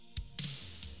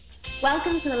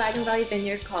Welcome to the Lagan Valley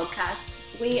Vineyard podcast.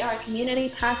 We are a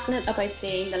community passionate about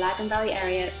seeing the Lagan Valley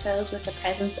area filled with the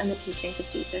presence and the teachings of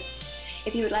Jesus.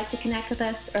 If you would like to connect with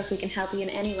us or if we can help you in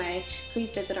any way,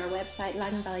 please visit our website,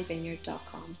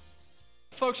 laganvalleyvineyard.com.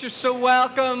 Folks, you're so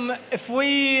welcome. If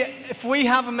we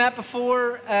haven't met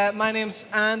before, my name's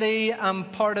Andy.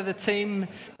 I'm part of the team.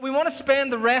 We want to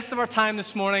spend the rest of our time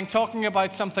this morning talking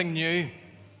about something new.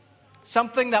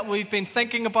 Something that we've been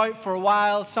thinking about for a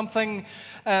while, something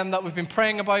that we've been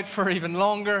praying about for even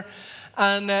longer.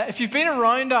 And if you've been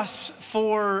around us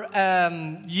for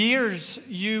years,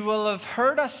 you will have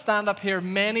heard us stand up here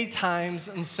many times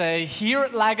and say, here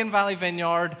at Lagan Valley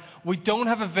Vineyard, we don't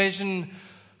have a vision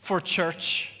for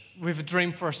church, we have a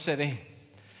dream for a city.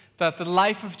 That the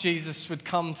life of Jesus would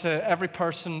come to every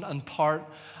person and part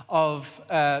of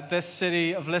this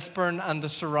city of Lisburn and the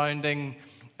surrounding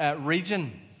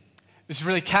region. It was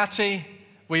really catchy.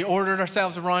 We ordered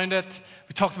ourselves around it.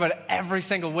 We talked about it every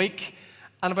single week.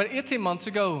 And about 18 months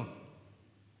ago,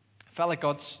 I felt like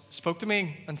God spoke to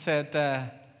me and said,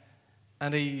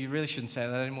 Andy, you really shouldn't say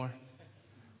that anymore.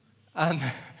 And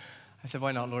I said,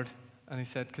 why not, Lord? And he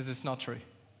said, because it's not true.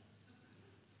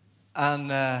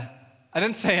 And I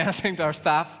didn't say anything to our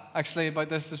staff, actually, about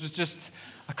this. This was just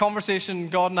a conversation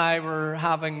God and I were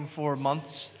having for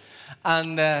months.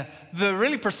 And the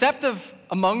really perceptive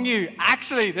among you,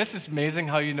 actually, this is amazing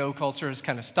how you know culture is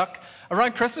kind of stuck.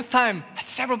 Around Christmas time, I had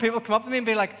several people come up to me and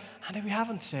be like, Andy, we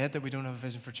haven't said that we don't have a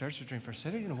vision for church or dream for a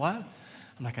city in a while.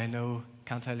 I'm like, I know,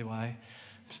 can't tell you why.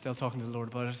 I'm still talking to the Lord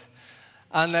about it.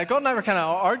 And God and I were kind of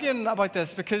arguing about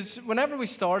this because whenever we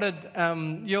started,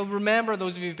 you'll remember,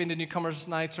 those of you who've been to Newcomers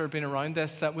Nights or been around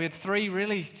this, that we had three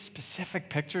really specific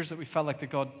pictures that we felt like that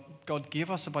God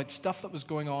gave us about stuff that was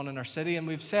going on in our city. And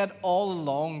we've said all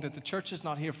along that the church is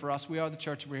not here for us. We are the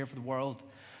church, we're here for the world.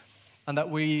 And that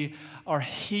we are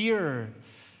here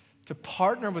to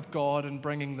partner with God in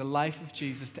bringing the life of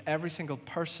Jesus to every single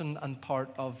person and part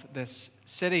of this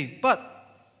city. But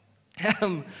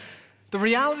the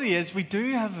reality is we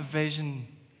do have a vision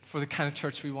for the kind of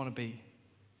church we want to be.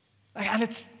 And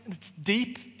it's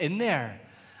deep in there.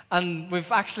 And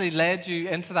we've actually led you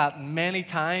into that many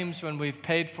times when we've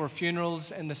paid for funerals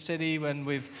in the city, when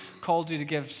we've called you to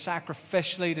give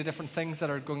sacrificially to different things that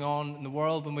are going on in the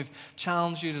world, when we've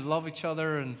challenged you to love each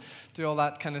other and do all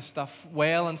that kind of stuff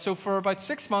well. And so for about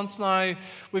 6 months now,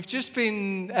 we've just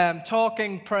been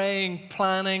talking, praying,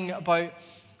 planning about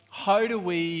how do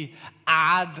we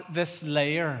add this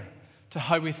layer to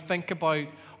how we think about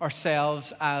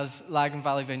ourselves as Lagan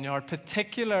Valley Vineyard,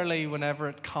 particularly whenever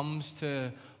it comes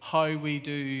to how we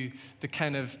do the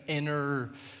kind of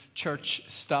inner church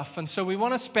stuff. And so we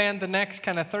want to spend the next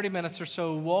kind of 30 minutes or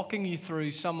so walking you through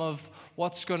some of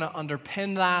what's going to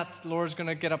underpin that. Laura's going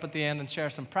to get up at the end and share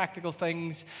some practical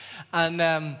things.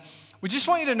 And we just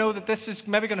want you to know that this is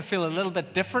maybe going to feel a little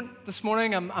bit different this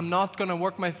morning. I'm not going to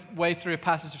work my way through a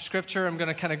passage of Scripture. I'm going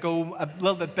to kind of go a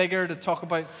little bit bigger to talk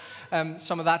about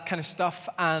some of that kind of stuff.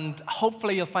 And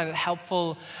hopefully you'll find it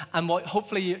helpful. And what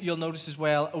hopefully you'll notice as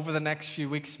well over the next few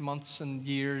weeks, months and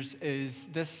years is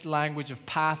this language of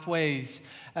pathways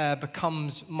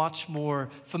becomes much more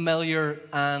familiar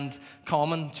and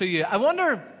common to you. I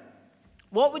wonder,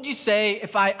 what would you say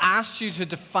if I asked you to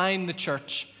define the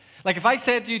church? Like if I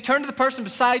said to you, turn to the person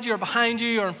beside you or behind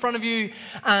you or in front of you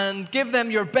and give them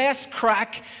your best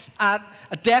crack at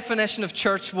a definition of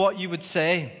church, what you would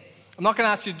say. I'm not going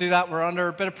to ask you to do that. We're under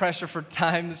a bit of pressure for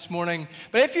time this morning.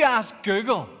 But if you ask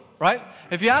Google, right?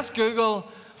 If you ask Google,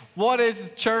 what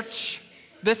is church?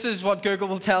 This is what Google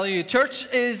will tell you.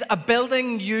 Church is a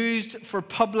building used for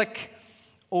public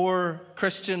or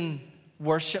Christian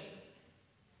worship.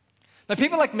 Now,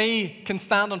 people like me can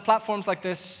stand on platforms like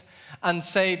this and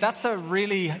say that's a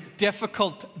really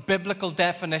difficult biblical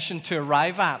definition to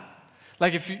arrive at.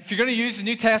 Like if you're going to use the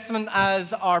New Testament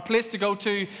as our place to go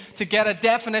to get a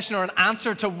definition or an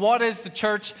answer to what is the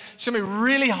church, it's going to be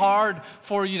really hard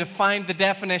for you to find the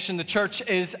definition. The church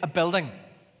is a building.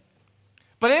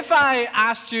 But if I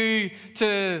asked you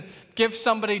to give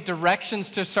somebody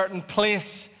directions to a certain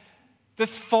place,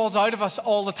 this falls out of us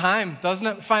all the time, doesn't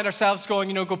it? We find ourselves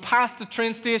going, go past the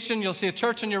train station, you'll see a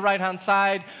church on your right-hand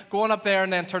side, go on up there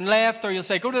and then turn left, or you'll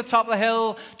say, go to the top of the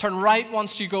hill, turn right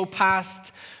once you go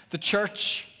past the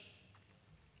church.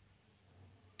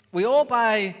 We all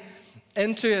buy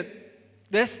into it,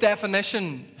 this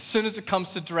definition, as soon as it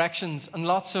comes to directions and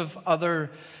lots of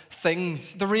other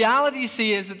things. The reality, you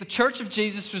see, is that the church of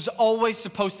Jesus was always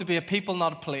supposed to be a people,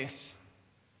 not a place.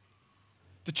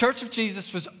 The church of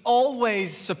Jesus was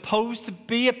always supposed to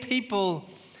be a people,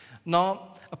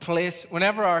 not a place.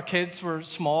 Whenever our kids were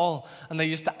small and they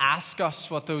used to ask us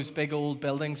what those big old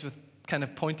buildings with kind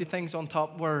of pointy things on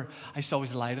top where I used to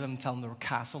always lie to them and tell them they were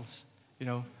castles.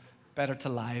 Better to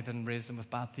lie than raise them with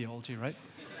bad theology, right?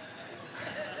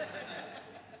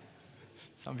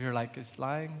 Some of you are like, is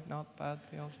lying not bad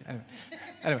theology?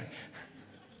 Anyway.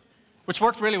 Which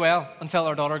worked really well until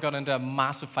our daughter got into a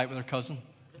massive fight with her cousin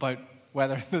about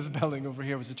whether this building over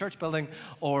here was a church building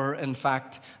or, in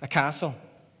fact, a castle.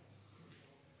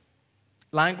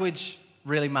 Language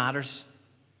really matters.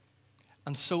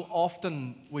 And so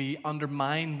often we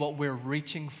undermine what we're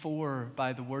reaching for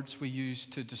by the words we use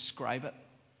to describe it.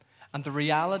 And the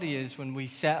reality is, when we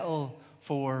settle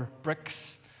for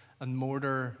bricks and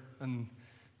mortar and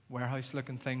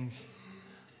warehouse-looking things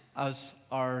as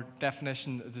our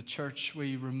definition of the church,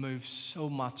 we remove so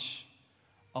much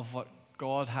of what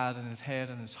God had in his head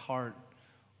and his heart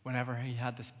whenever he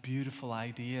had this beautiful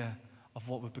idea of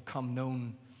what would become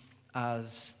known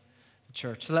as the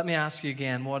church. So let me ask you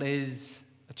again, what is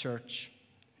a church?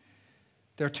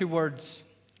 There are two words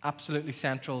absolutely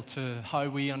central to how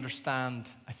we understand,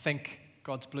 I think,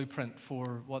 God's blueprint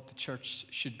for what the church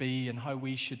should be and how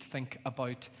we should think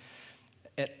about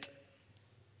it.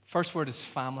 First word is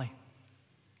family.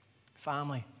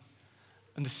 Family.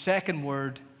 And the second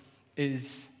word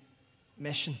is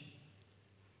mission.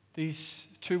 These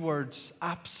two words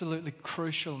absolutely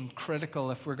crucial and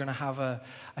critical if we're going to have a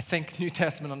New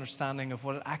Testament understanding of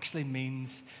what it actually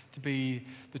means to be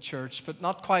the church. But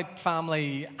not quite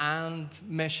family and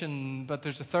mission, but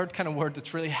there's a third kind of word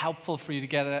that's really helpful for you to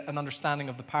get an understanding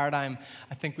of the paradigm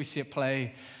I think we see at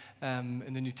play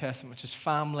in the New Testament, which is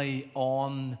family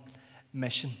on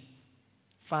mission.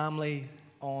 Family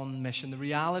on mission. The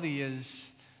reality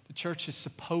is the church is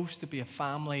supposed to be a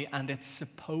family, and it's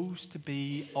supposed to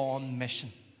be on mission.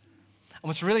 And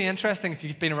what's really interesting, if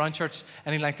you've been around church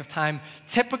any length of time,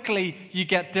 typically you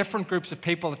get different groups of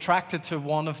people attracted to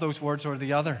one of those words or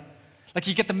the other. Like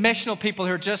you get the missional people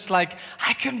who are just like,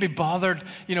 I couldn't be bothered,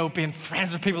 being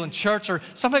friends with people in church, or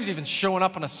sometimes even showing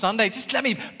up on a Sunday. Just let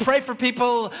me pray for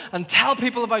people and tell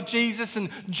people about Jesus and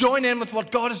join in with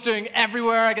what God is doing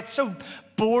everywhere. I get so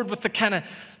bored with the kind of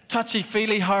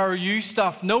touchy-feely, how are you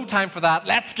stuff. No time for that.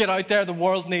 Let's get out there. The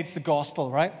world needs the gospel,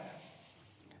 right?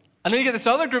 And then you get this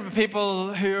other group of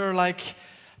people who are like,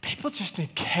 people just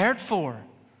need cared for.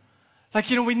 Like,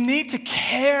 we need to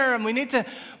care, and we need to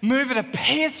move at a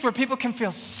pace where people can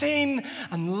feel seen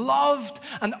and loved.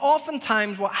 And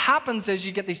oftentimes what happens is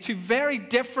you get these two very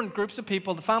different groups of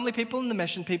people, the family people and the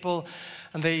mission people,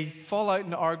 and they fall out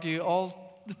and argue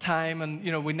all the time. And,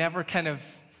 we never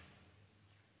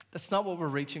that's not what we're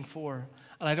reaching for.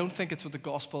 And I don't think it's what the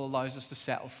gospel allows us to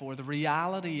settle for. The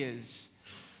reality is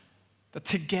that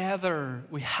together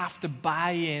we have to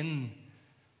buy in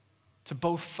to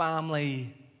both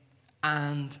family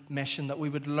and mission, that we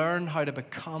would learn how to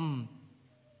become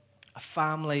a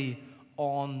family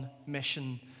on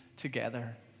mission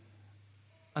together.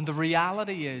 And the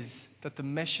reality is that the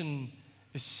mission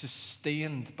is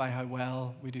sustained by how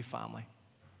well we do family.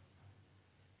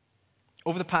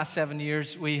 Over the past 7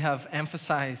 years, we have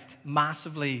emphasized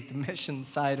massively the mission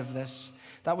side of this.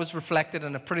 That was reflected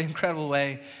in a pretty incredible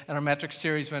way in our Metrics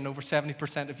series when over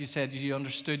 70% of you said you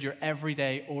understood your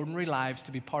everyday, ordinary lives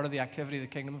to be part of the activity of the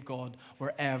kingdom of God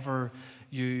wherever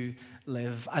you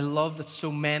live. I love that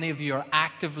so many of you are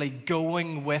actively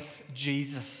going with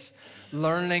Jesus,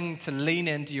 learning to lean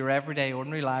into your everyday,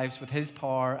 ordinary lives with his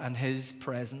power and his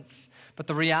presence. But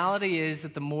the reality is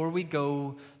that the more we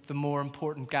go, the more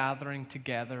important gathering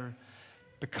together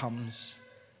becomes.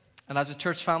 And as a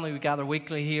church family, we gather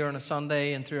weekly here on a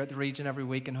Sunday and throughout the region every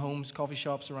week in homes, coffee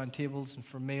shops, around tables, and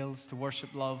for meals to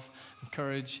worship, love,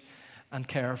 encourage, and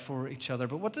care for each other.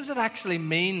 But what does it actually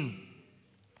mean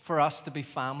for us to be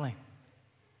family?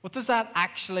 What does that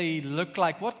actually look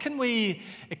like? What can we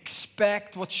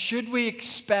expect? What should we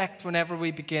expect whenever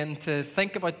we begin to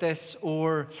think about this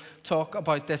or talk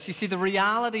about this? You see, the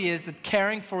reality is that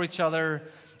caring for each other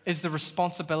is the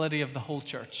responsibility of the whole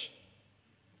church.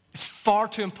 It's far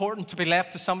too important to be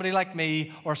left to somebody like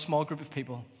me or a small group of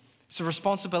people. It's a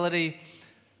responsibility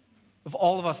of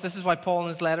all of us. This is why Paul in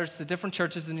his letters to the different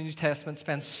churches in the New Testament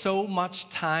spends so much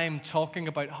time talking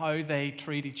about how they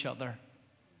treat each other.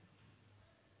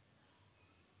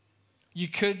 You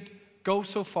could go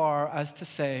so far as to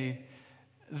say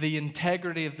the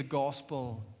integrity of the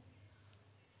gospel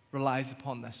relies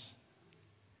upon this.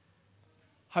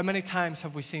 How many times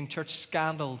have we seen church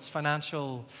scandals,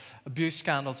 financial abuse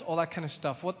scandals, all that kind of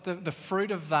stuff? What the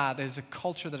fruit of that is a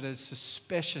culture that is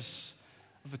suspicious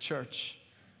of the church,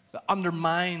 that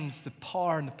undermines the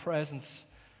power and the presence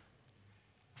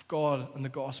of God and the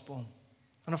gospel.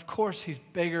 And of course, he's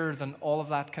bigger than all of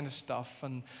that kind of stuff.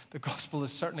 And the gospel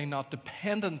is certainly not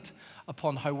dependent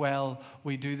upon how well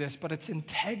we do this, but its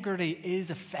integrity is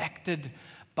affected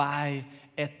by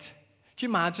it. Do you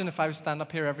imagine if I was standing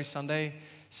up here every Sunday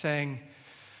saying,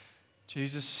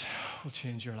 Jesus will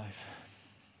change your life,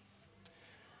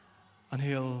 and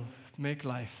he'll make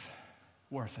life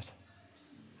worth it?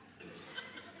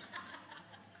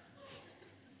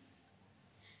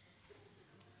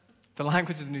 The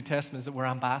language of the New Testament is that we're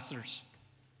ambassadors.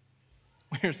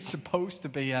 We're supposed to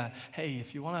be hey,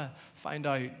 if you want to find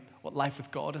out what life with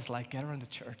God is like, get around the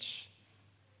church.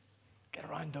 Get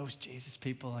around those Jesus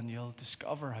people and you'll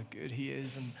discover how good he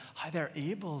is and how they're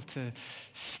able to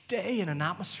stay in an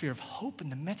atmosphere of hope in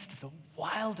the midst of the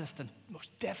wildest and most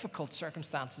difficult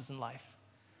circumstances in life.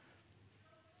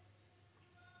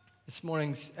 This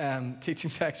morning's teaching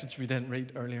text, which we didn't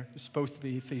read earlier, was supposed to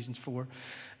be Ephesians 4.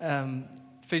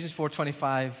 Ephesians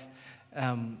 4:25,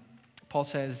 Paul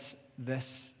says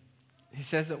this. He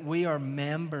says that we are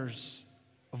members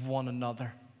of one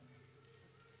another.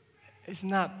 Isn't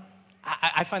that,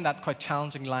 I find that quite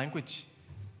challenging language,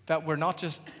 that we're not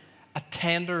just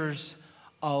attenders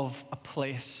of a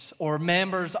place or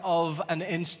members of an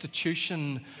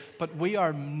institution, but we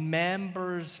are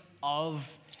members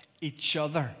of each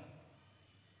other.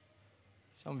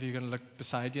 Some of you are going to look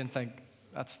beside you and think,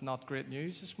 that's not great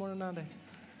news this morning, Andy.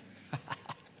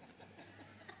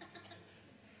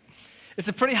 It's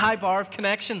a pretty high bar of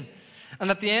connection. And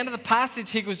at the end of the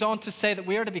passage, he goes on to say that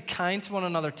we are to be kind to one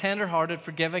another, tender-hearted,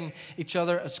 forgiving each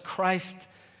other as Christ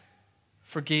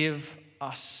forgave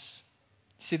us.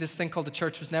 See, this thing called the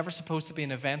church was never supposed to be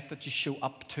an event that you show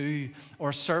up to or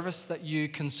a service that you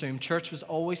consume. Church was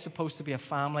always supposed to be a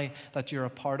family that you're a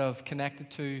part of, connected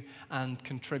to, and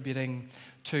contributing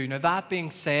to. Now, that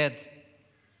being said,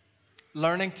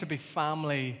 learning to be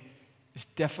family is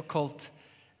difficult,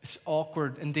 it's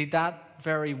awkward. Indeed, that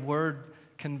very word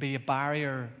can be a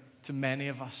barrier to many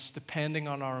of us, depending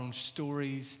on our own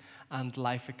stories and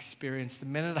life experience. The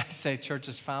minute I say church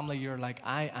is family, you're like,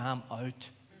 I am out.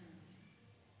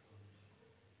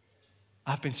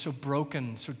 I've been so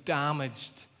broken, so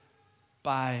damaged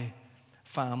by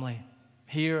family.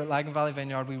 Here at Lagan Valley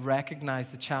Vineyard, we recognize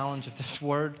the challenge of this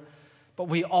word, but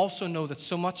we also know that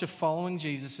so much of following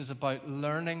Jesus is about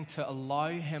learning to allow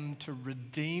him to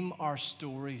redeem our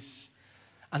stories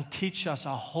and teach us a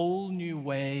whole new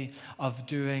way of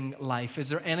doing life. Is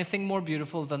there anything more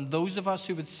beautiful than those of us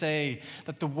who would say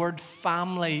that the word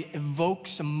family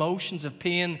evokes emotions of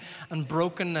pain and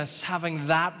brokenness, having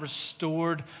that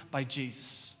restored by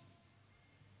Jesus?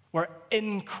 Where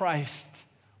in Christ,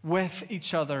 with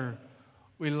each other,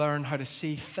 we learn how to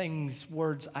see things,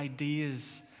 words,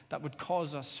 ideas that would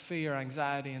cause us fear,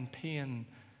 anxiety, and pain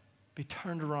be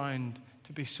turned around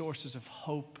to be sources of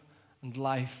hope and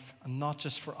life, and not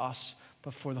just for us,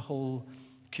 but for the whole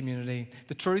community.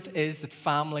 The truth is that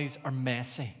families are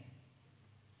messy.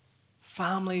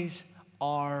 Families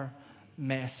are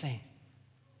messy.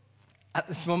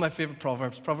 It's one of my favorite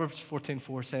Proverbs. Proverbs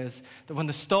 14:4 says that when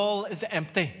the stall is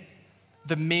empty,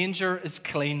 the manger is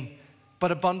clean,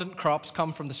 but abundant crops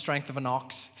come from the strength of an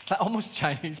ox. It's like almost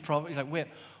Chinese proverb. You're like, wait,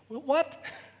 what?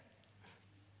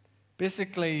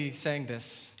 Basically saying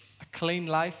this: a clean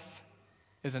life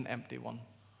is an empty one.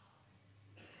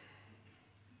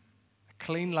 A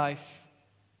clean life,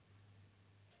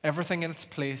 everything in its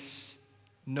place,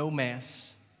 no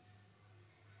mess,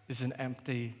 is an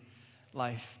empty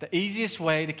life. The easiest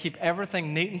way to keep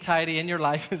everything neat and tidy in your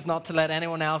life is not to let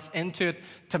anyone else into it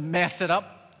to mess it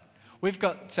up. We've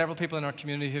got several people in our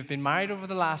community who've been married over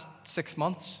the last 6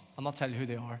 months. I'll not tell you who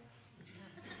they are.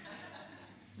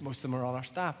 Most of them are on our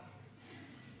staff.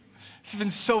 It's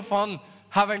been so fun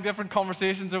having different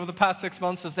conversations over the past 6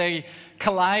 months as they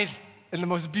collide in the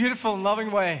most beautiful and loving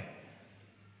way.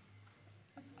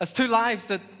 As two lives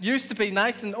that used to be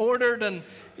nice and ordered and,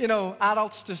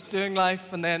 adults just doing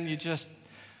life, and then you just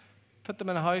put them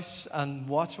in a house and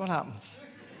watch what happens.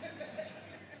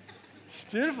 It's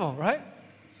beautiful, right?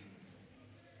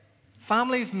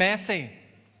 Family's messy.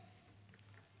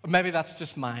 Or maybe that's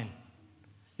just mine.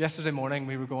 Yesterday morning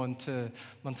we were going to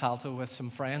Montalto with some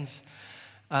friends.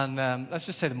 And let's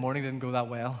just say the morning didn't go that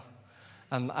well.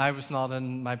 And I was not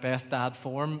in my best dad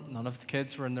form. None of the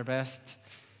kids were in their best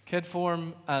kid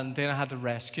form. And Dana had to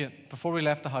rescue it. Before we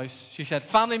left the house, she said,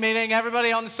 family meeting,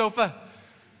 everybody on the sofa.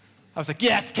 I was like,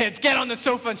 yes, kids, get on the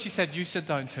sofa. And she said, you sit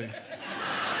down too.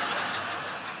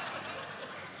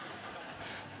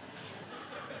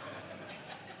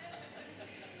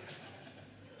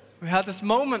 We had this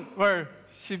moment where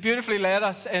she beautifully led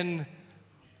us in,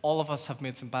 all of us have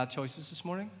made some bad choices this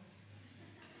morning.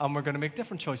 and we're going to make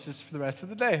different choices for the rest of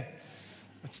the day.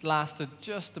 It's lasted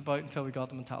just about until we got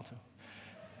to Montalto.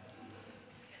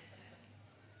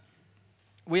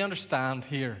 We understand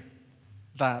here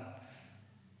that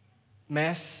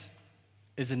mess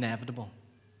is inevitable.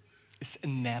 It's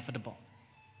inevitable.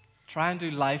 Try and do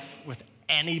life with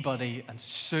anybody, and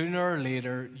sooner or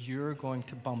later you're going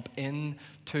to bump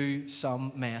into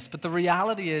some mess. But the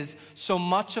reality is, so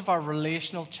much of our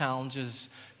relational challenges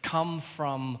come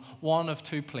from one of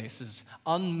two places: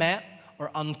 unmet or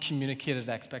uncommunicated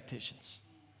expectations.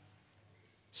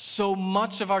 So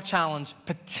much of our challenge,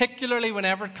 particularly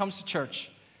whenever it comes to church,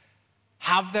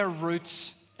 have their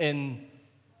roots in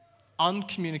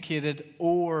uncommunicated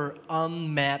or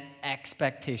unmet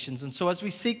expectations. And so as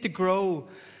we seek to grow,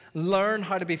 learn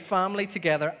how to be family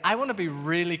together, I want to be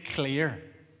really clear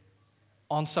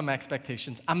on some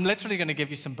expectations. I'm literally going to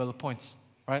give you some bullet points,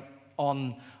 right,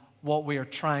 on what we are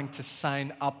trying to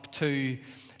sign up to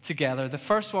together. The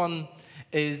first one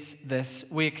is this: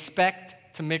 we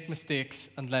expect to make mistakes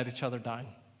and let each other down.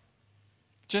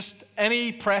 Just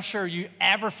any pressure you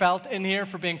ever felt in here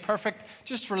for being perfect,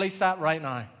 just release that right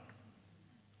now.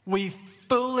 We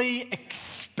fully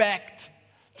expect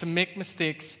to make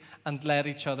mistakes and let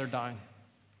each other down.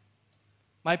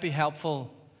 Might be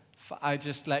helpful if I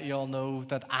just let you all know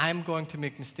that I'm going to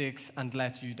make mistakes and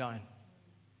let you down.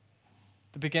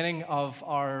 The beginning of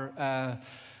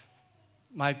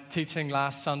my teaching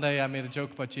last Sunday, I made a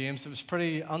joke about James. It was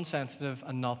pretty unsensitive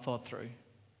and not thought through.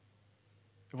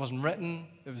 It wasn't written.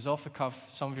 It was off the cuff.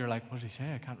 Some of you are like, what did he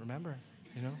say? I can't remember,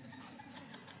 you know.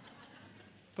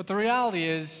 But the reality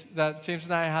is that James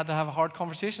and I had to have a hard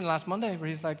conversation last Monday where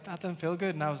he's like, that didn't feel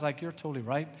good. And I was like, you're totally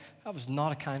right. That was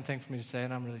not a kind thing for me to say,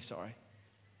 and I'm really sorry.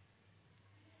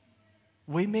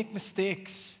 We make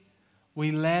mistakes.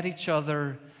 We let each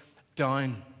other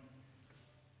down.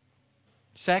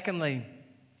 Secondly,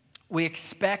 we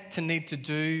expect to need to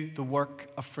do the work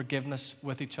of forgiveness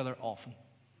with each other often.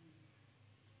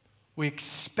 We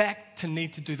expect to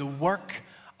need to do the work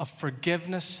of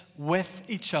forgiveness with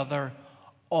each other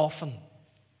often.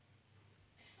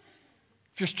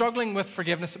 If you're struggling with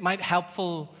forgiveness, it might be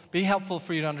helpful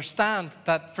for you to understand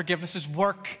that forgiveness is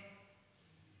work.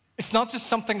 It's not just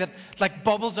something that like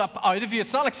bubbles up out of you.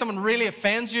 It's not like someone really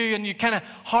offends you and you kind of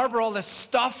harbor all this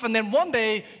stuff, and then one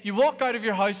day you walk out of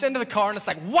your house into the car and it's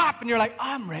like whap, and you're like,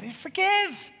 I'm ready to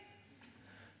forgive.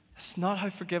 That's not how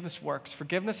forgiveness works.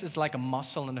 Forgiveness is like a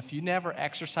muscle, and if you never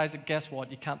exercise it, guess what?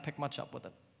 You can't pick much up with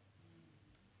it.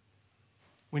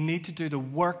 We need to do the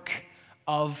work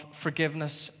of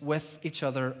forgiveness with each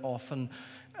other often.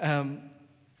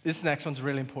 This next one's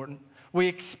really important. We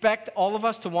expect all of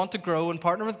us to want to grow and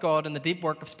partner with God in the deep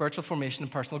work of spiritual formation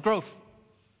and personal growth.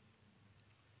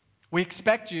 We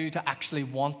expect you to actually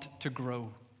want to grow.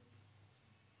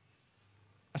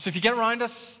 And so if you get around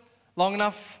us long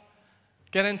enough,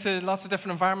 get into lots of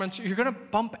different environments, you're going to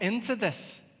bump into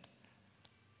this.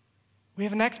 We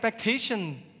have an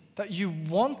expectation that you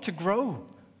want to grow.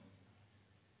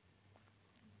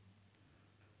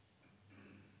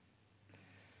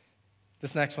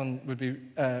 This next one would be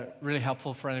really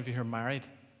helpful for any of you who are married.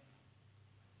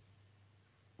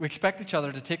 We expect each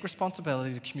other to take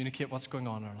responsibility to communicate what's going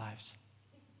on in our lives.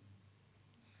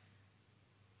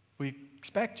 We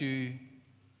expect you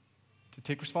to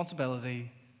take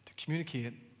responsibility to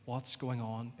communicate what's going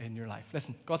on in your life.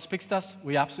 Listen, God speaks to us.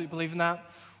 We absolutely believe in that.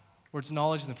 Words of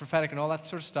knowledge and the prophetic and all that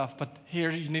sort of stuff. But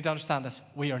here you need to understand this.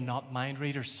 We are not mind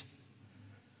readers.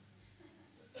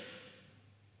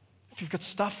 If you've got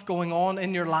stuff going on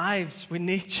in your lives, we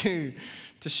need you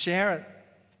to share it.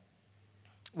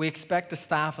 We expect the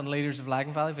staff and leaders of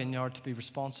Lagan Valley Vineyard to be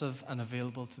responsive and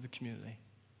available to the community.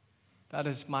 That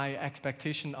is my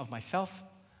expectation of myself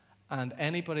and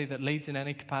anybody that leads in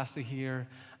any capacity here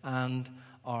and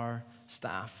our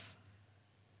staff.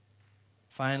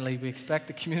 Finally, we expect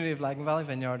the community of Lagan Valley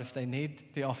Vineyard, if they need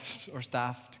the office or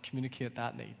staff, to communicate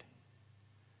that need.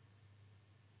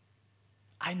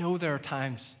 I know there are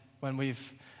times when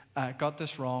we've got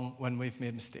this wrong, when we've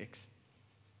made mistakes.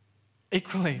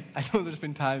 Equally, I know there's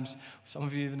been times, some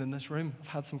of you even in this room have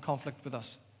had some conflict with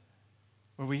us,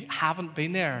 where we haven't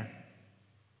been there.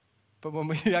 But when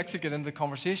we actually get into the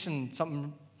conversation,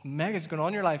 something mega's going on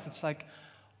in your life, it's like,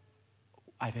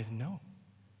 I didn't know.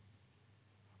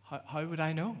 How would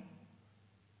I know?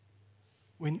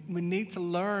 We need to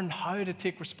learn how to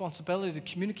take responsibility to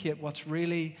communicate what's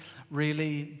really,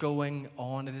 really going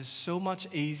on. It is so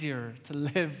much easier to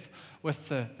live with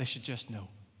they should just know,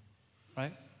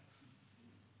 right?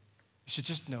 They should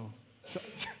just know. So,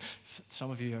 some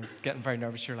of you are getting very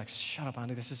nervous. You're like, shut up,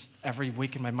 Andy. This is every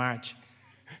week in my marriage.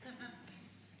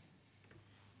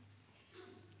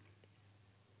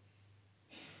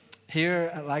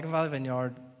 Here at Lagan Valley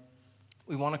Vineyard,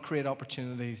 we want to create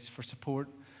opportunities for support,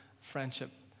 friendship,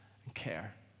 and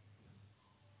care.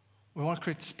 We want to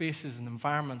create spaces and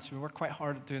environments. We work quite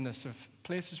hard at doing this, of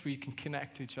places where you can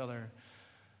connect to each other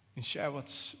and share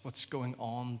what's going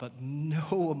on, but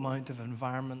no amount of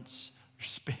environments or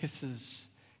spaces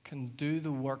can do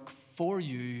the work for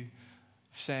you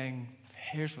of saying,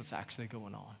 here's what's actually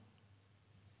going on.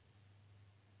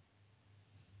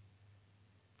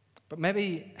 But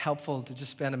maybe helpful to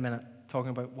just spend a minute talking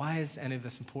about, why is any of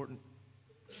this important?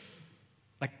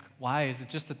 Like, why? Is it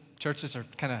just that churches are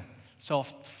kind of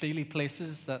soft, feely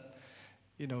places that,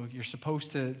 you're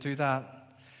supposed to do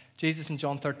that? Jesus in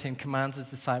John 13 commands his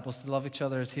disciples to love each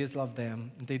other as he has loved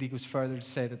them. Indeed, he goes further to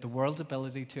say that the world's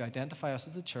ability to identify us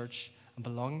as a church and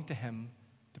belonging to him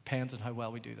depends on how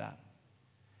well we do that.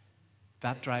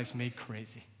 That drives me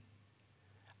crazy.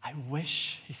 I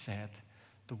wish, he said,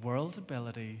 the world's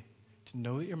ability to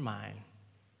know that you're mine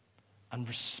and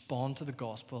respond to the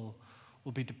gospel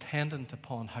will be dependent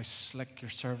upon how slick your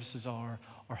services are,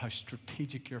 or how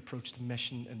strategic your approach to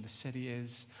mission in the city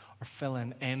is, or fill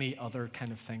in any other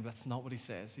kind of thing. That's not what he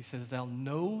says. He says they'll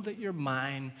know that you're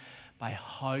mine by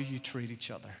how you treat each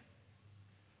other.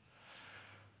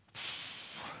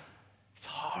 It's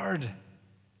hard,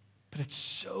 but it's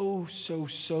so, so,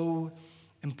 so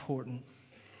important.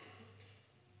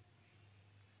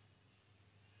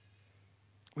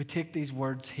 We take these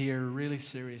words here really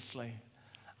seriously,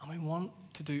 and we want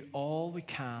to do all we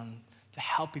can to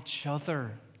help each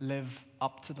other live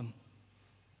up to them.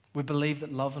 We believe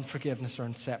that love and forgiveness are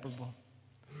inseparable.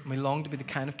 And we long to be the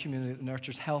kind of community that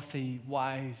nurtures healthy,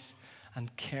 wise,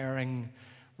 and caring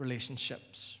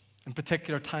relationships. In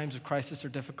particular times of crisis or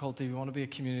difficulty, we want to be a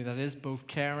community that is both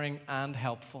caring and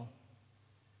helpful.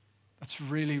 That's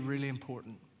really, really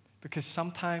important. Because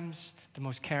sometimes the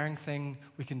most caring thing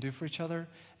we can do for each other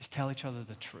is tell each other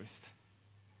the truth.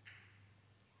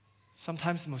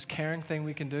 Sometimes the most caring thing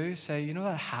we can do is say,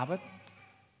 that habit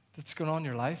that's going on in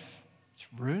your life, it's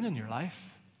ruining your life,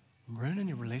 ruining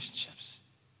your relationships.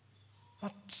 I'm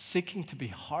not seeking to be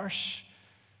harsh,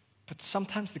 but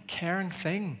sometimes the caring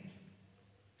thing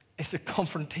is a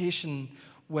confrontation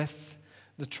with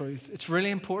the truth. It's really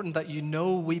important that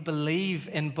we believe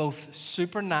in both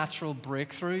supernatural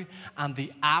breakthrough and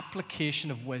the application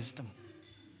of wisdom.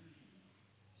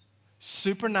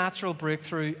 Supernatural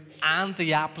breakthrough and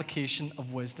the application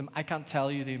of wisdom. I can't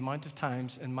tell you the amount of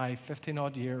times in my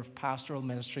 15-odd year of pastoral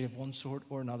ministry of one sort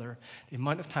or another, the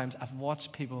amount of times I've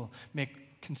watched people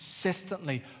make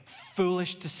consistently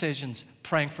foolish decisions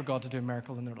praying for God to do a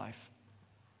miracle in their life.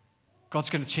 God's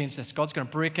going to change this. God's going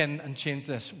to break in and change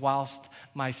this, whilst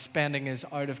my spending is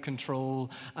out of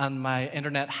control and my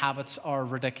internet habits are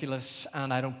ridiculous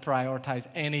and I don't prioritize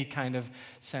any kind of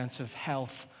sense of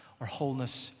health or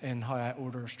wholeness in how I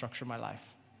order or structure my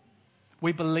life.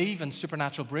 We believe in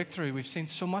supernatural breakthrough. We've seen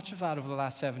so much of that over the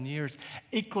last 7 years.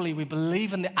 Equally, we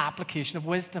believe in the application of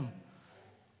wisdom.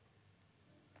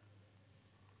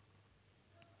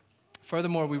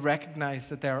 Furthermore, we recognize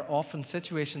that there are often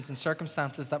situations and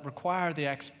circumstances that require the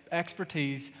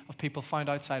expertise of people found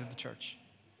outside of the church.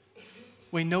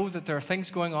 We know that there are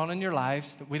things going on in your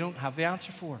lives that we don't have the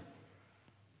answer for.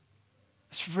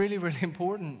 It's really, really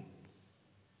important.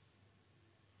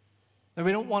 Now,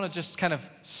 we don't want to just kind of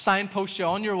signpost you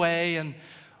on your way and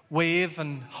wave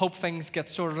and hope things get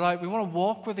sorted out. We want to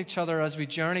walk with each other as we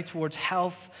journey towards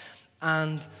health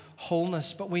and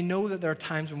wholeness, but we know that there are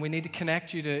times when we need to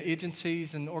connect you to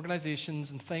agencies and organizations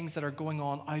and things that are going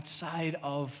on outside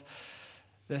of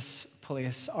this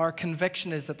place. Our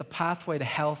conviction is that the pathway to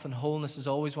health and wholeness is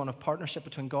always one of partnership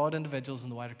between God, individuals,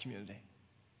 and the wider community.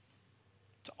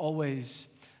 It's always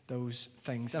those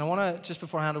things. And I want to, just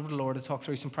before I hand over to Laura, to talk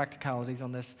through some practicalities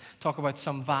on this, talk about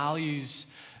some values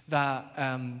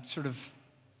that sort of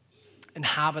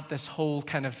inhabit this whole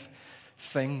kind of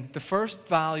thing. The first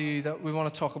value that we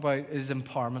want to talk about is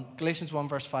empowerment. Galatians 1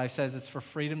 verse 5 says it's for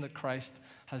freedom that Christ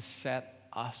has set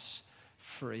us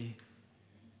free.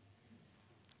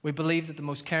 We believe that the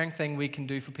most caring thing we can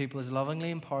do for people is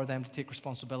lovingly empower them to take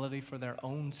responsibility for their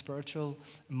own spiritual,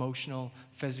 emotional,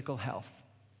 physical health,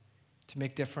 to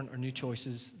make different or new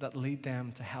choices that lead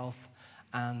them to health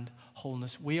and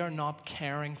wholeness. We are not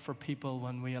caring for people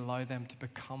when we allow them to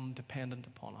become dependent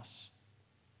upon us.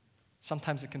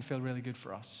 Sometimes it can feel really good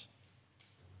for us.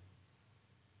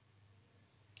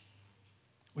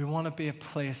 We want to be a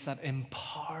place that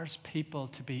empowers people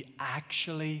to be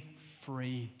actually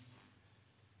free.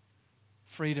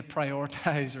 Free to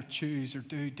prioritize or choose or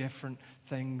do different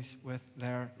things with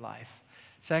their life.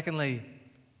 Secondly,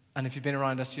 and if you've been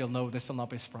around us, you'll know this will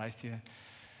not be a surprise to you,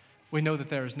 we know that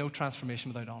there is no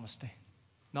transformation without honesty.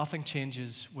 Nothing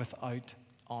changes without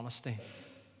honesty.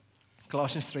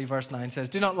 Colossians 3 verse 9 says,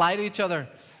 "Do not lie to each other,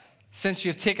 since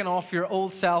you've taken off your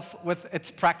old self with its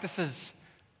practices."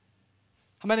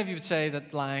 How many of you would say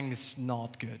that lying is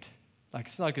not good? Like,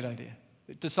 it's not a good idea.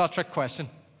 It's not a trick question.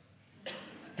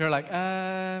 You're like,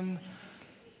 I'm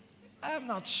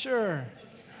not sure.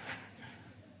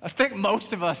 I think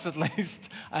most of us, at least,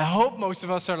 I hope most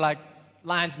of us are like,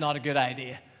 lying's not a good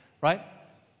idea, right?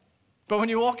 But when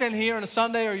you walk in here on a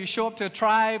Sunday, or you show up to a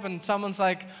tribe and someone's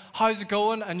like, "How's it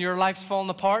going?" and your life's falling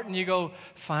apart, and you go,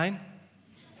 "Fine."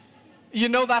 You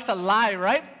know that's a lie,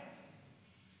 right?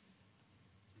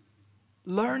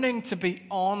 Learning to be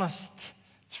honest.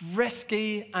 It's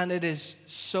risky, and it is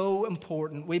so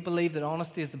important. We believe that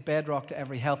honesty is the bedrock to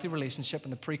every healthy relationship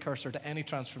and the precursor to any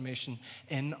transformation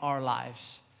in our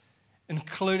lives,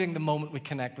 including the moment we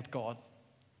connect with God.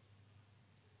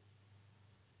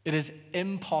 It is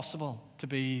impossible to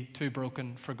be too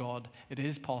broken for God. It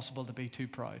is possible to be too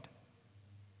proud.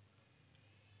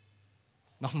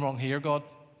 Nothing wrong here, God.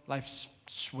 Life's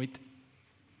sweet.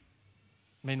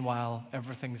 Meanwhile,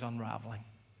 everything's unraveling.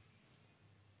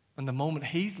 And the moment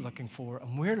He's looking for,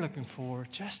 and we're looking for,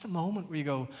 just a moment where you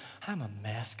go, "I'm a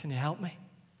mess, can you help me?"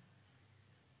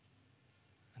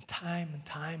 And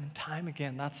time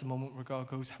again, that's the moment where God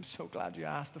goes, "I'm so glad you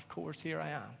asked. Of course, here I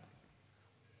am."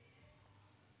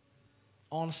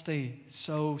 Honesty,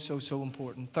 so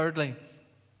important. Thirdly,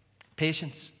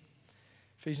 patience.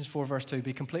 Ephesians 4 verse 2,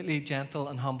 "Be completely gentle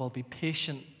and humble. Be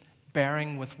patient,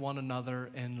 bearing with one another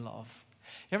in love."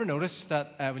 You ever notice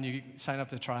that when you sign up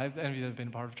to a tribe, any of you that have been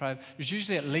a part of a tribe, there's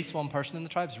usually at least one person in the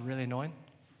tribe who's really annoying?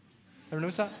 Ever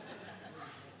notice that?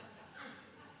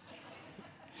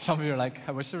 Some of you are like,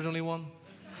 "I wish there was only one."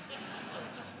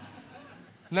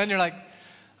 And then you're like,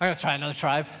 "I'm going to try another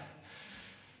tribe."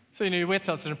 So, you wait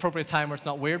till it's an appropriate time where it's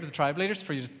not weird with the tribe leaders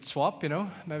for you to swap,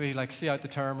 maybe like see out the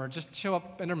term, or just show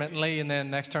up intermittently, and then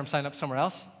next term sign up somewhere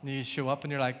else. And you show up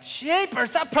and you're like,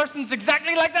 "Jeepers, that person's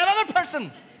exactly like that other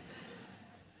person."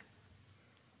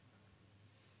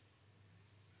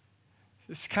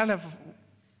 It's kind of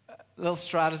a little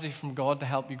strategy from God to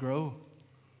help you grow.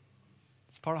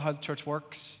 It's part of how the church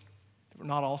works. We're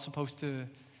not all supposed to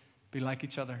be like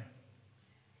each other.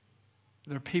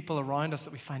 There are people around us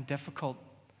that we find difficult.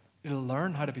 We'll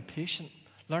learn how to be patient,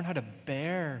 learn how to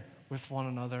bear with one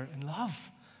another in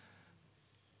love.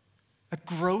 It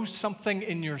grows something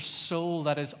in your soul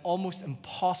that is almost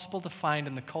impossible to find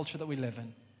in the culture that we live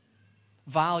in.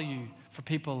 Value for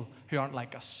people who aren't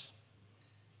like us.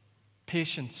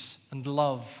 Patience and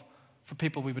love for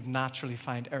people we would naturally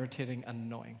find irritating and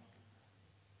annoying.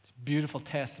 It's a beautiful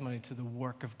testimony to the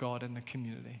work of God in the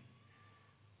community.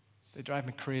 They drive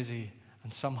me crazy,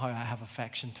 and somehow I have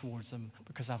affection towards them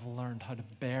because I've learned how to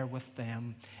bear with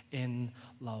them in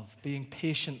love. Being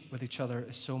patient with each other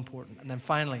is so important. And then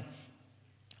finally,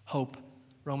 hope.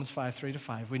 Romans 5,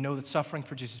 3-5. "We know that suffering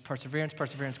produces perseverance,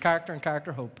 perseverance, character, and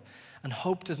character, hope. And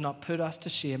hope does not put us to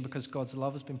shame, because God's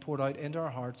love has been poured out into our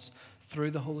hearts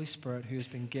through the Holy Spirit who has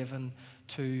been given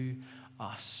to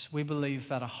us." We believe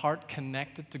that a heart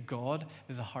connected to God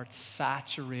is a heart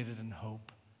saturated in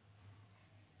hope.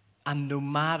 And no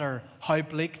matter how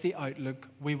bleak the outlook,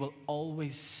 we will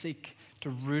always seek to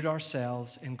root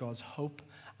ourselves in God's hope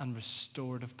and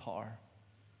restorative power.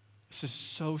 This is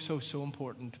so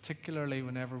important, particularly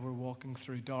whenever we're walking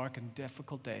through dark and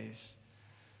difficult days,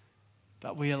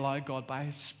 that we allow God by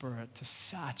His Spirit to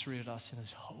saturate us in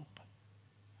His hope,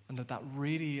 and that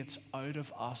radiates out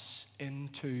of us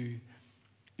into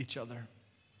each other.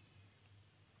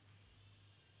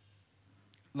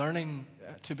 Learning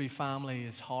to be family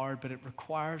is hard, but it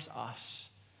requires us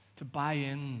to buy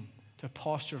in to a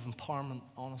posture of empowerment,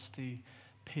 honesty,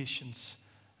 patience,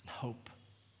 and hope.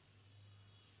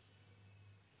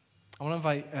 I want to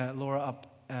invite Laura up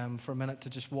for a minute to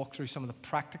just walk through some of the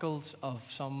practicals of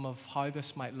some of how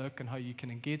this might look and how you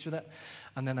can engage with it.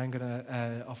 And then I'm going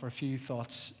to offer a few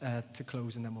thoughts to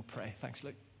close, and then we'll pray. Thanks,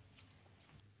 Luke.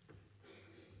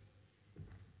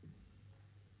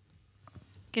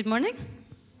 Good morning.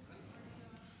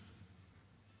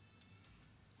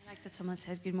 I like that someone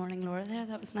said good morning, Laura, there.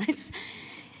 That was nice.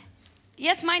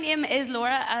 Yes, my name is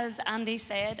Laura, as Andy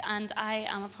said, and I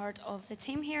am a part of the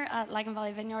team here at Lagan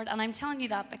Valley Vineyard. And I'm telling you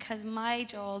that because my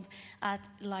job at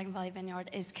Lagan Valley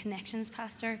Vineyard is connections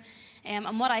pastor.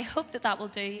 And what I hope that will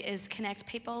do is connect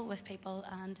people with people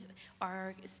and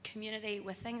our community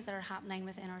with things that are happening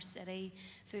within our city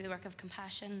through the work of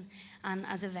compassion. And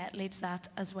as Yvette leads that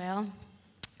as well.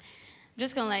 I'm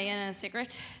just going to lay in a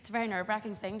secret. It's a very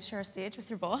nerve-wracking thing to share a stage with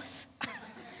your boss.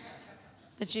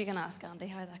 But you can ask Andy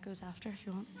how that goes after if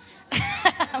you want.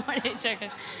 I'm only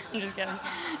joking. I'm just kidding.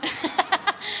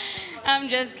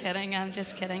 I'm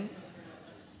just kidding.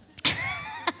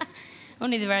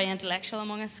 Only the very intellectual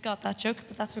among us got that joke,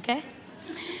 but that's okay.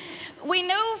 We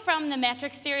know from the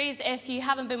Metrics series, if you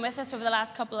haven't been with us over the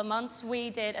last couple of months, we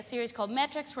did a series called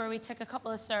Metrics where we took a couple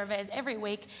of surveys every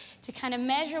week to kind of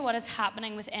measure what is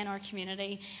happening within our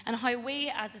community and how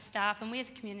we as a staff and we as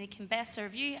a community can best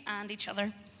serve you and each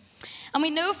other. And we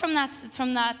know from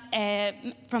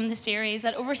the series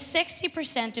that over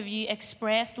 60% of you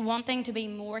expressed wanting to be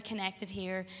more connected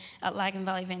here at Lagan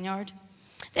Valley Vineyard.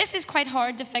 This is quite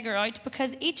hard to figure out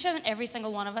because each and every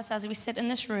single one of us, as we sit in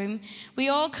this room, we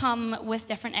all come with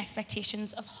different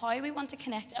expectations of how we want to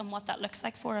connect and what that looks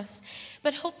like for us.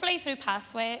 But hopefully through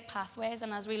pathways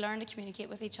and as we learn to communicate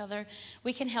with each other,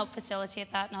 we can help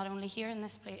facilitate that not only here in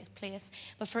this place,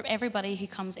 but for everybody who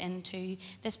comes into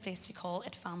this place to call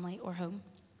it family or home.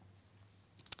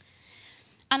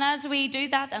 And as we do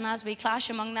that, and as we clash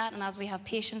among that, and as we have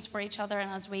patience for each other, and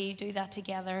as we do that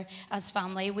together as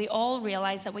family, we all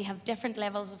realize that we have different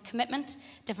levels of commitment,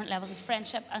 different levels of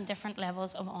friendship, and different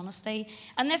levels of honesty.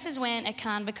 And this is when it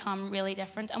can become really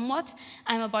different. And what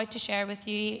I'm about to share with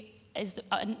you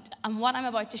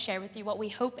what we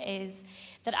hope is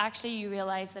that actually you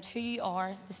realize that who you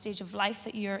are, the stage of life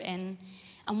that you're in,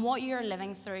 and what you're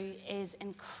living through is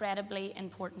incredibly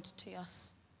important to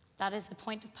us. That is the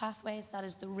point of Pathways. That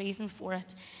is the reason for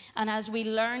it. And as we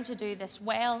learn to do this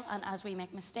well, and as we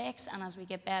make mistakes, and as we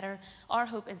get better, our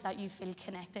hope is that you feel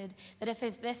connected. That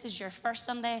if this is your first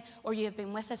Sunday, or you have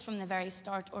been with us from the very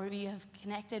start, or you have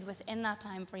connected within that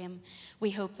time frame,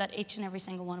 we hope that each and every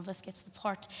single one of us gets the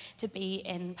part to be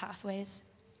in Pathways.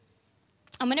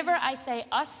 And whenever I say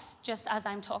us, just as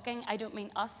I'm talking, I don't mean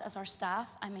us as our staff,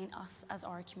 I mean us as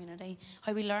our community,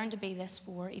 how we learn to be this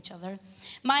for each other.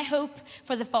 My hope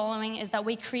for the following is that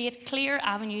we create clear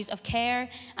avenues of care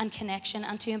and connection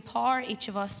and to empower each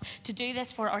of us to do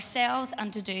this for ourselves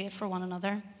and to do it for one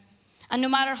another. And no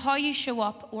matter how you show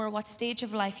up or what stage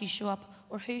of life you show up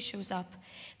or who shows up,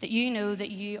 that you know that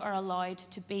you are allowed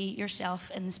to be yourself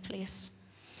in this place.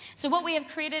 So what we have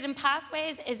created in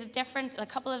Pathways is a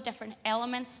couple of different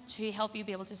elements to help you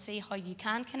be able to see how you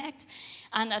can connect.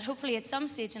 And hopefully at some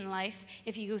stage in life,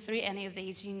 if you go through any of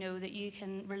these, you know that you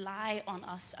can rely on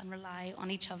us and rely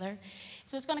on each other.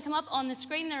 So it's going to come up on the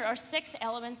screen. There are 6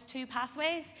 elements to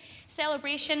Pathways: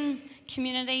 celebration,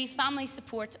 community, family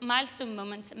support, milestone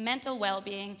moments, mental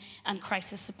well-being, and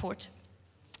crisis support.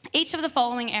 Each of the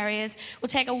following areas will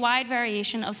take a wide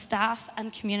variation of staff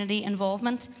and community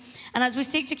involvement. And as we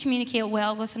seek to communicate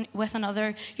well with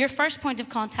another, your first point of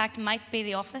contact might be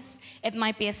the office. It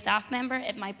might be a staff member.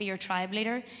 It might be your tribe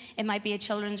leader. It might be a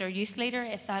children's or youth leader,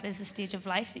 if that is the stage of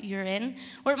life that you're in.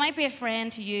 Or it might be a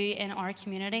friend to you in our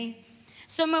community.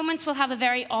 Some moments will have a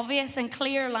very obvious and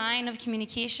clear line of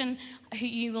communication.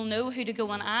 You will know who to go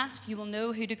and ask. You will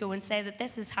know who to go and say that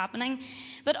this is happening.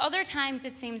 But other times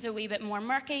it seems a wee bit more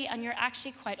murky and you're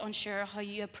actually quite unsure how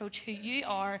you approach who you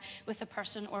are with a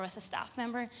person or with a staff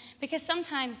member. Because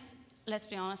sometimes, let's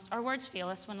be honest, our words fail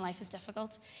us when life is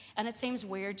difficult. And it seems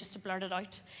weird just to blurt it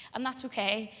out. And that's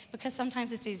okay, because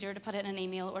sometimes it's easier to put it in an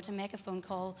email or to make a phone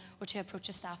call or to approach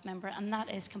a staff member. And that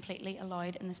is completely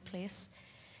allowed in this place.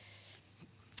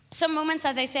 Some moments,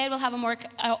 as I said, will have a more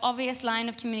obvious line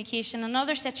of communication, and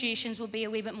other situations will be a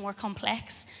wee bit more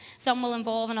complex. Some will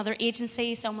involve another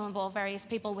agency, some will involve various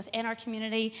people within our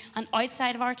community and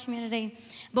outside of our community.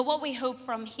 But what we hope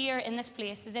from here in this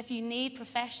place is if you need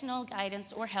professional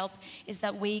guidance or help, is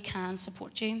that we can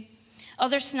support you.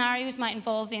 Other scenarios might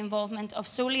involve the involvement of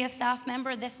solely a staff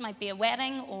member. This might be a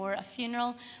wedding or a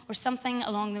funeral or something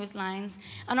along those lines.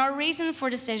 And our reason for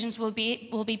decisions will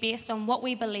be based on what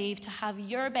we believe to have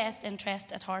your best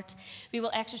interest at heart. We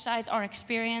will exercise our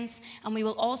experience and we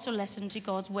will also listen to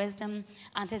God's wisdom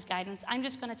and his guidance. I'm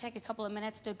just going to take a couple of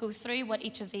minutes to go through what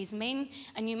each of these mean.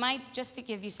 And you might, just to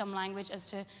give you some language as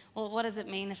to, well, what does it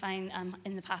mean if I'm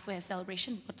in the pathway of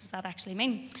celebration? What does that actually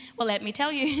mean? Well, let me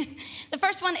tell you. The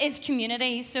first one is community.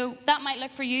 So that might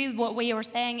look for you, what we were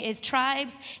saying is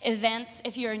tribes, events.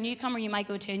 If you're a newcomer, you might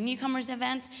go to a newcomers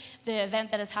event, the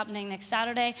event that is happening next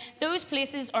Saturday. Those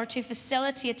places are to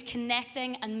facilitate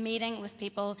connecting and meeting with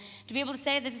people, to be able to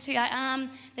say, this is who I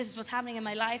am, this is what's happening in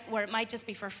my life, or it might just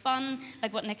be for fun,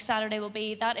 like what next Saturday will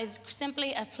be. That is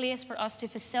simply a place for us to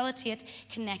facilitate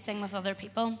connecting with other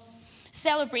people.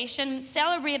 Celebration,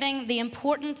 celebrating the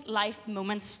important life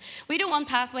moments. We don't want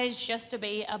Pathways just to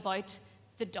be about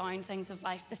the down things of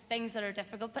life, the things that are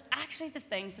difficult, but actually the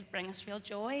things that bring us real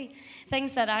joy,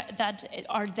 things that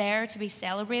are there to be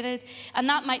celebrated. And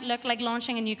that might look like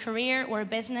launching a new career or a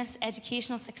business,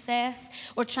 educational success,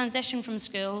 or transition from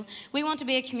school. We want to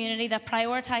be a community that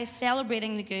prioritizes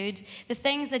celebrating the good, the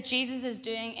things that Jesus is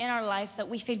doing in our life that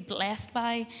we feel blessed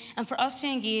by, and for us to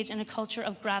engage in a culture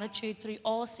of gratitude through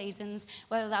all seasons,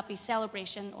 whether that be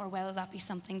celebration or whether that be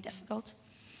something difficult.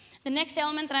 The next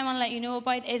element that I want to let you know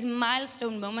about is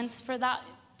milestone moments. For that,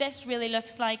 this really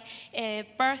looks like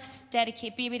births,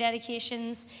 baby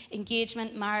dedications,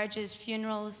 engagement, marriages,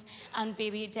 funerals, and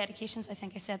baby dedications. I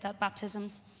think I said that,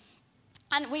 baptisms.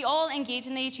 And we all engage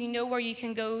in these. You know where you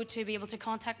can go to be able to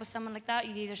contact with someone like that.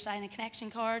 You either sign a connection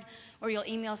card or you'll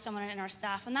email someone in our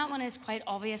staff. And that one is quite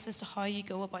obvious as to how you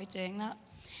go about doing that.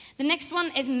 The next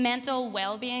one is mental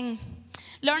well-being.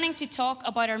 Learning to talk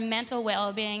about our mental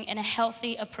well-being in a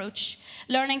healthy approach.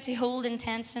 Learning to hold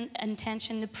intention,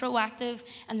 the proactive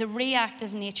and the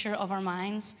reactive nature of our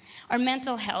minds. Our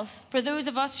mental health. For those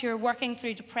of us who are working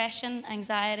through depression,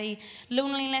 anxiety,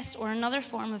 loneliness, or another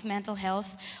form of mental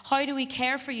health, how do we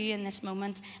care for you in this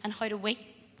moment, and how do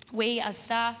we as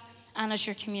staff and as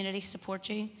your community support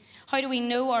you? How do we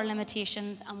know our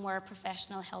limitations and where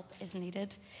professional help is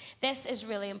needed? This is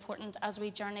really important as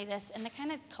we journey this in the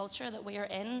kind of culture that we are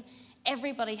in.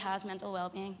 Everybody has mental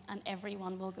well-being and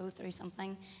everyone will go through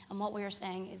something. And what we are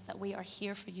saying is that we are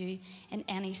here for you in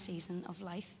any season of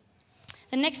life.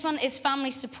 The next one is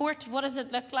family support. What does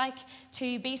it look like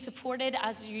to be supported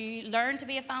as you learn to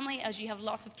be a family, as you have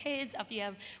lots of kids,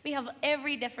 we have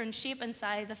every different shape and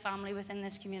size of family within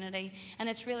this community, and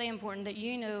it's really important that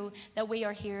you know that we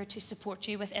are here to support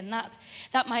you within that.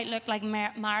 That might look like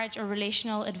marriage or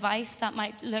relational advice. That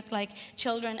might look like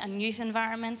children and youth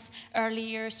environments, early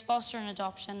years, foster and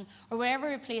adoption, or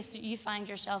wherever place that you find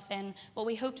yourself in. What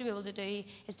we hope to be able to do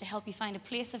is to help you find a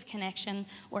place of connection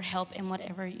or help in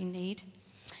whatever you need.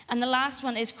 And the last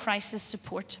one is crisis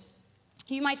support.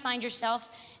 You might find yourself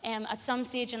at some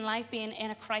stage in life being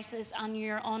in a crisis and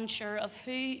you're unsure of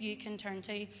who you can turn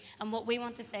to. And what we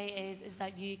want to say is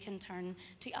that you can turn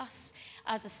to us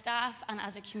as a staff and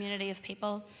as a community of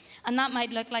people. And that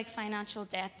might look like financial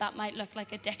debt, that might look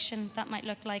like addiction, that might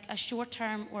look like a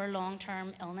short-term or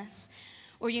long-term illness.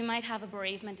 Or you might have a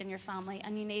bereavement in your family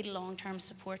and you need long-term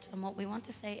support. And what we want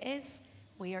to say is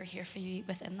we are here for you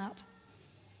within that.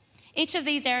 Each of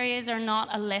these areas are not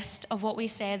a list of what we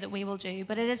say that we will do,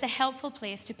 but it is a helpful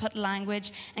place to put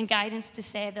language and guidance to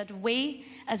say that we,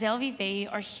 as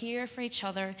LVV, are here for each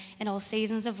other in all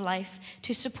seasons of life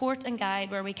to support and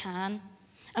guide where we can.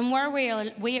 And where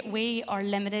we are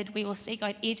limited, we will seek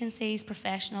out agencies,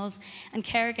 professionals, and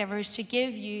caregivers to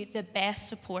give you the best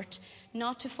support,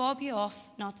 not to fob you off,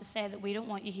 not to say that we don't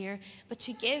want you here, but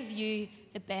to give you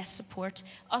the best support.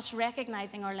 Us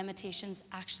recognizing our limitations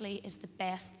actually is the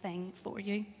best thing for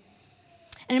you.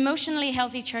 In emotionally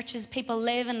healthy churches, people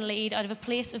live and lead out of a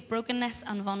place of brokenness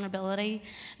and vulnerability,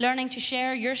 learning to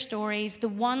share your stories, the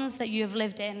ones that you have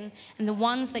lived in and the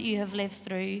ones that you have lived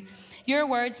through. Your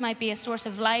words might be a source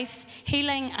of life,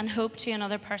 healing, and hope to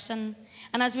another person.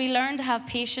 And as we learn to have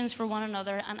patience for one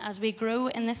another and as we grow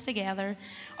in this together,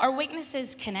 our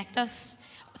weaknesses connect us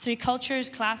through cultures,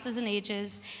 classes, and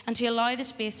ages, and to allow the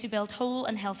space to build whole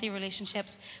and healthy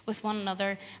relationships with one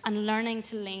another and learning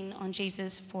to lean on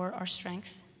Jesus for our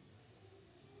strength.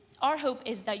 Our hope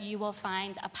is that you will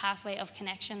find a pathway of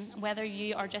connection, whether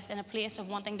you are just in a place of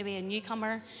wanting to be a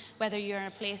newcomer, whether you're in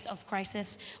a place of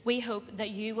crisis. We hope that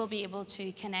you will be able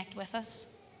to connect with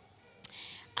us.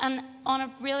 And on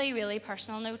a really, really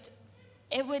personal note,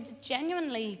 it would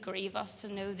genuinely grieve us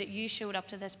to know that you showed up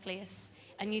to this place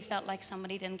and you felt like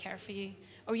somebody didn't care for you,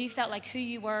 or you felt like who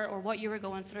you were or what you were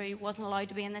going through wasn't allowed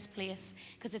to be in this place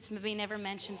because it's maybe never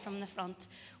mentioned from the front,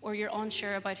 or you're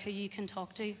unsure about who you can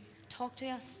talk to. Talk to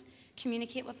us.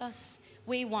 Communicate with us.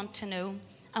 We want to know.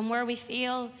 And where we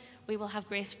feel we will have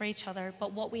grace for each other,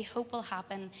 but what we hope will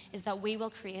happen is that we will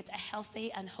create a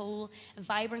healthy and whole,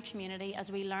 vibrant community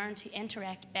as we learn to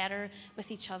interact better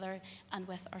with each other and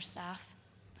with our staff.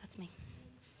 That's me.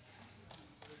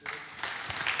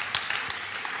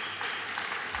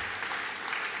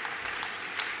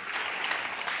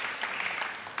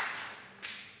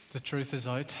 The truth is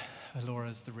out. Laura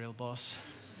is the real boss.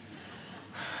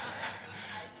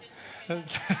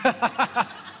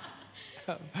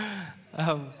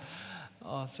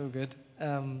 Oh, so good.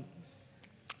 I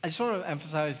just want to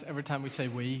emphasize every time we say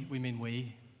we mean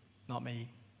we, not me,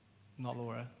 not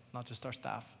Laura, not just our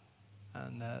staff.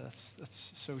 And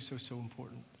that's so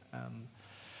important.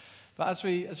 But as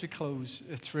we close,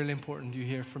 it's really important you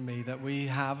hear from me that we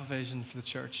have a vision for the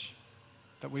church,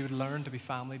 that we would learn to be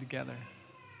family together,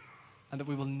 and that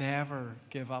we will never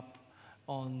give up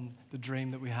on the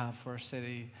dream that we have for our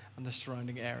city and the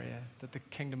surrounding area, that the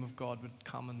kingdom of God would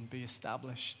come and be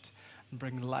established and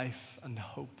bring life and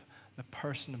hope, the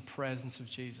person and presence of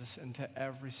Jesus into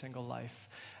every single life,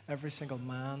 every single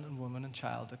man and woman and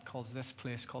child that calls this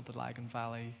place called the Lagan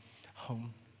Valley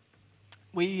home.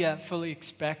 We fully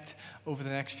expect over the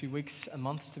next few weeks and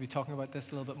months to be talking about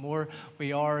this a little bit more.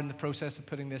 We are in the process of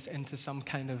putting this into some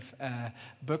kind of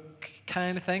book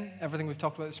kind of thing, everything we've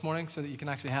talked about this morning, so that you can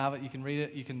actually have it, you can read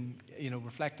it, you can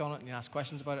reflect on it, and you ask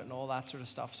questions about it and all that sort of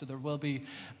stuff. So there will be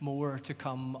more to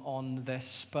come on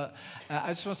this. But I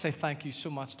just want to say thank you so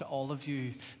much to all of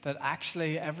you that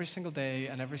actually every single day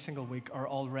and every single week are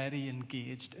already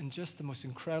engaged in just the most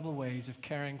incredible ways of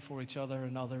caring for each other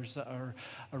and others that are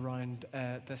around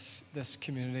this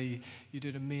community. You do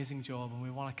an amazing job, and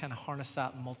we want to kind of harness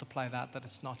that and multiply that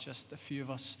it's not just a few of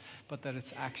us, but that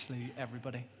it's actually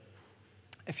everybody.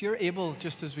 If you're able,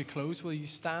 just as we close, will you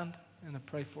stand and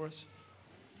pray for us?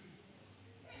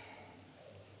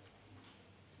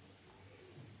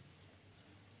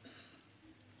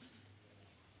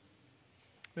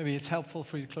 Maybe it's helpful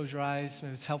for you to close your eyes.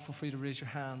 Maybe it's helpful for you to raise your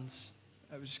hands.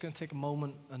 We're just going to take a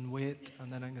moment and wait,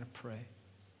 and then I'm going to pray.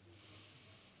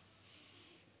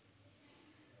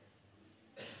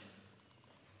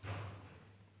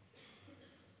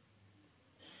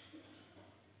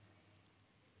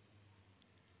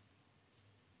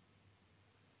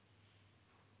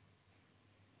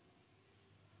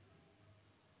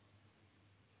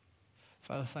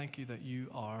 Father, thank you that you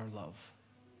are love.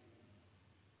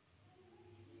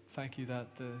 Thank you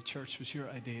that the church was your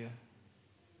idea.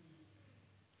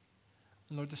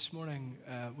 And Lord, this morning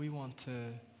we want to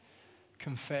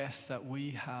confess that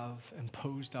we have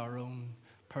imposed our own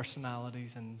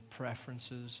personalities and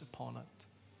preferences upon it.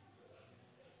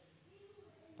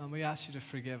 And we ask you to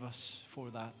forgive us for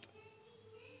that.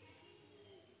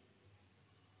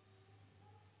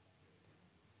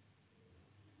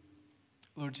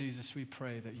 Lord Jesus, we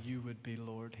pray that you would be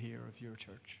Lord here of your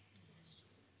church.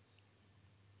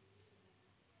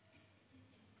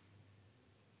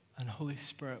 And Holy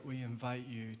Spirit, we invite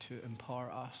you to empower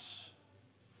us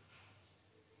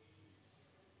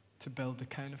to build the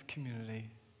kind of community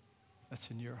that's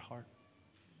in your heart.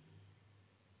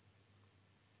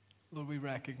 Lord, we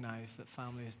recognize that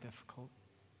family is difficult,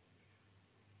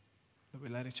 that we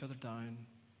let each other down.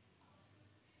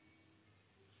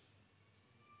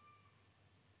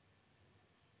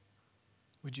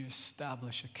 Would you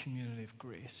establish a community of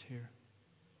grace here,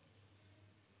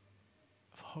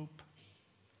 of hope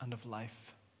and of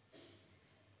life,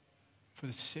 for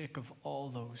the sake of all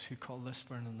those who call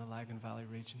Lisburn and the Lagan Valley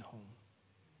region home.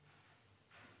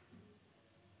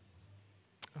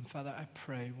 And Father, I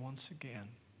pray once again,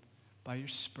 by your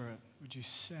Spirit, would you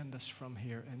send us from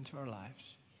here into our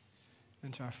lives,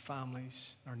 into our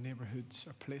families, our neighborhoods,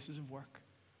 our places of work,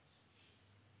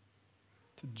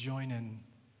 to join in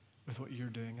with what you're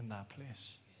doing in that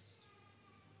place.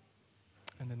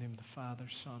 In the name of the Father,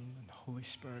 Son, and Holy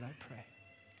Spirit, I pray.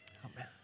 Amen.